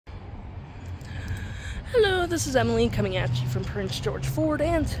Hello, this is Emily coming at you from Prince George Ford,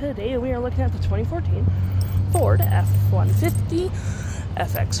 and today we are looking at the 2014 Ford F-150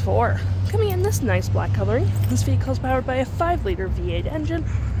 FX4. Coming in this nice black coloring, this vehicle is powered by a 5-liter V8 engine,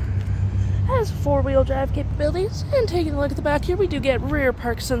 has 4-wheel drive capabilities, and taking a look at the back here, we do get rear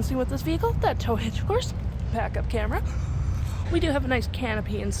park sensing with this vehicle, that tow hitch of course, backup camera. We do have a nice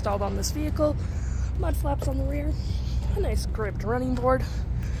canopy installed on this vehicle, mud flaps on the rear, a nice gripped running board,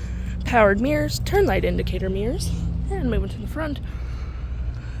 powered mirrors, turn light indicator mirrors, and moving to the front,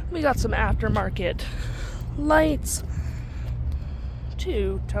 we got some aftermarket lights,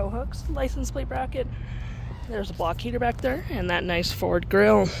 2 tow hooks, license plate bracket, there's a block heater back there, and that nice Ford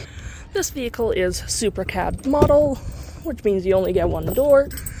grille. This vehicle is Super Cab model, which means you only get one door,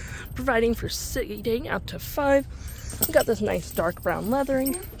 providing for seating up to 5. You got this nice dark brown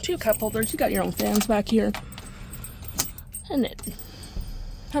leathering, 2 cup holders, you got your own fans back here, and it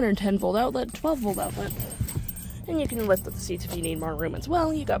 110 volt outlet, 12 volt outlet, and you can lift up the seats if you need more room as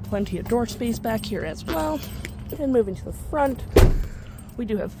well. You got plenty of door space back here as well. And moving to the front, we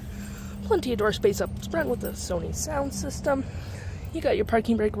do have plenty of door space up front with the Sony sound system. You got your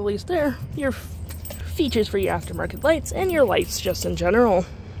parking brake release there, your features for your aftermarket lights, and your lights just in general.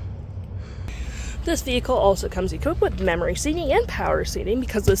 This vehicle also comes equipped with memory seating and power seating,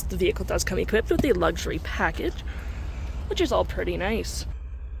 because the vehicle does come equipped with the luxury package, which is all pretty nice.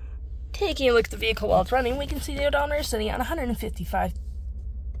 Taking a look at the vehicle while it's running, we can see the odometer is sitting at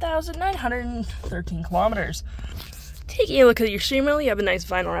 155,913 kilometers. Taking a look at your steering wheel, you have a nice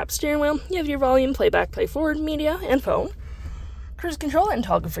vinyl wrap steering wheel. You have your volume, playback, play forward, media, and phone. Cruise control and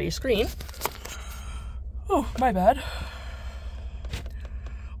toggle for your screen. Oh, my bad.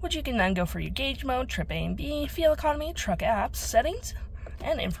 Which you can then go for your gauge mode, trip A and B, fuel economy, truck apps, settings,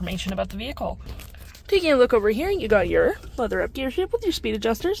 and information about the vehicle. Taking a look over here, you got your leather up gear shift with your speed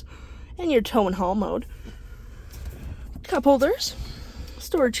adjusters and your tow and haul mode. Cup holders,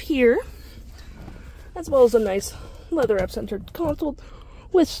 storage here, as well as a nice leather up centered console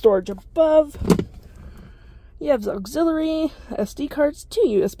with storage above. You have the auxiliary, SD cards, 2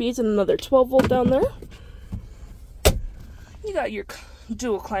 USBs, and another 12 volt down there. You got your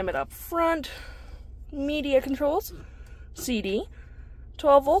dual climate up front, media controls, CD,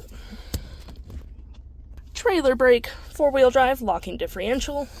 12 volt, trailer brake, 4-wheel drive, locking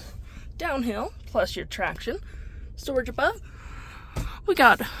differential, downhill, plus your traction, storage above. We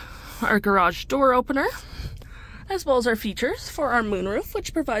got our garage door opener, as well as our features for our moonroof,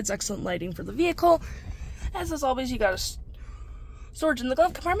 which provides excellent lighting for the vehicle. As always, you got a storage in the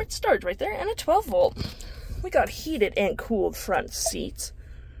glove compartment, storage right there, and a 12 volt. We got heated and cooled front seats,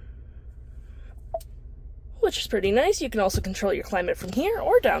 which is pretty nice. You can also control your climate from here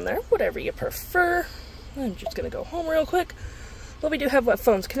or down there, whatever you prefer. I'm just going to go home real quick. But we do have what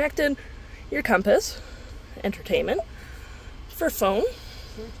phones connected, your compass, entertainment, for phone.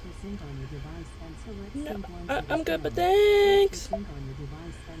 No, I'm good, but thanks.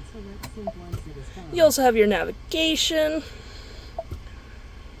 You also have your navigation,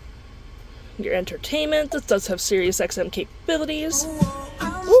 your entertainment. This does have Sirius XM capabilities,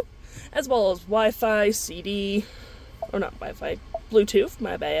 as well as Wi-Fi, CD, or not Wi-Fi, Bluetooth,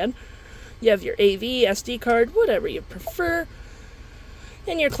 my bad. You have your AV, SD card, whatever you prefer.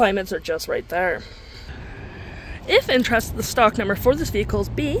 And your climates are just right there. If interested, the stock number for this vehicle is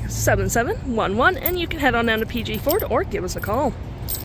B7711, and you can head on down to PG Ford or give us a call.